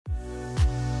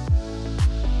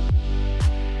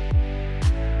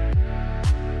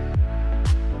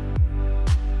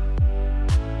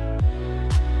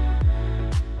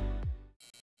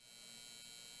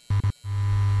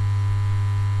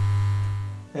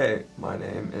Hey, my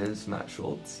name is Matt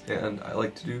Schultz, and I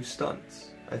like to do stunts.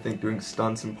 I think doing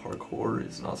stunts and parkour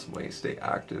is an awesome way to stay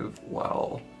active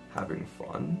while having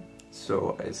fun,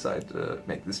 so I decided to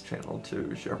make this channel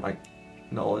to share my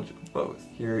knowledge of both.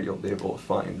 Here you'll be able to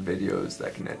find videos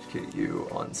that can educate you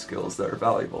on skills that are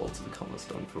valuable to become a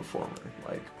stunt performer,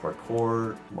 like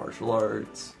parkour, martial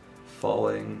arts,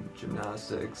 falling,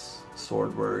 gymnastics,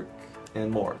 sword work, and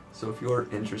more. So if you're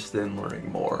interested in learning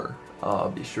more,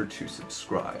 be sure to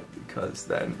subscribe, because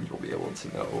then you'll be able to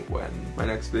know when my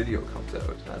next video comes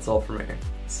out. That's all for me.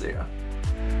 See ya.